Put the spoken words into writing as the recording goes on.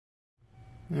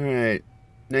Alright,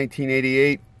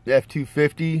 1988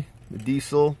 F250, the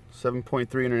diesel,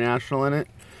 7.3 International in it.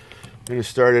 I'm going to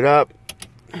start it up,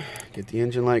 get the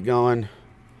engine light going.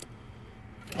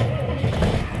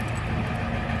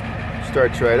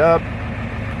 Starts right up.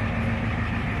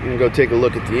 I'm going to go take a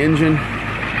look at the engine.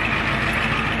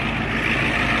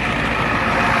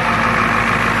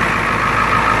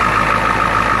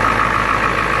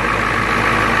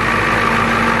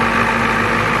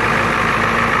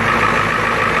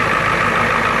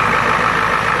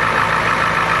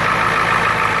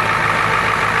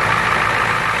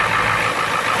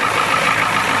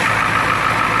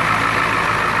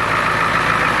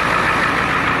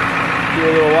 Do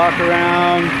a little walk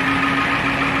around.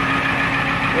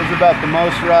 There's about the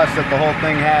most rust that the whole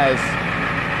thing has.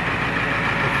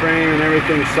 The frame and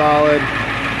everything's solid.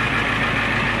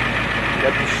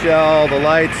 Got the shell, the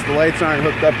lights aren't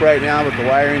hooked up right now, but the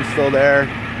wiring's still there.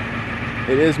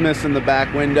 It is missing the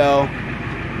back window.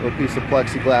 A little piece of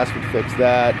plexiglass would fix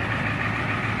that.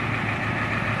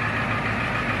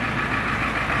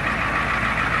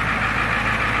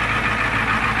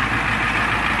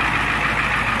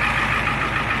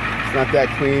 It's not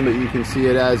that clean, but you can see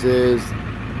it as is.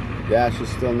 Dash is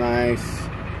still nice.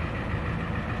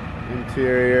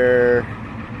 Interior,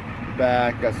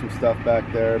 back, got some stuff back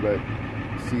there, but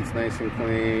seat's nice and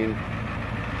clean.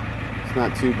 It's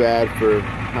not too bad for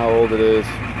how old it is.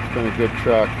 It's been a good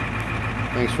truck.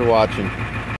 Thanks for watching.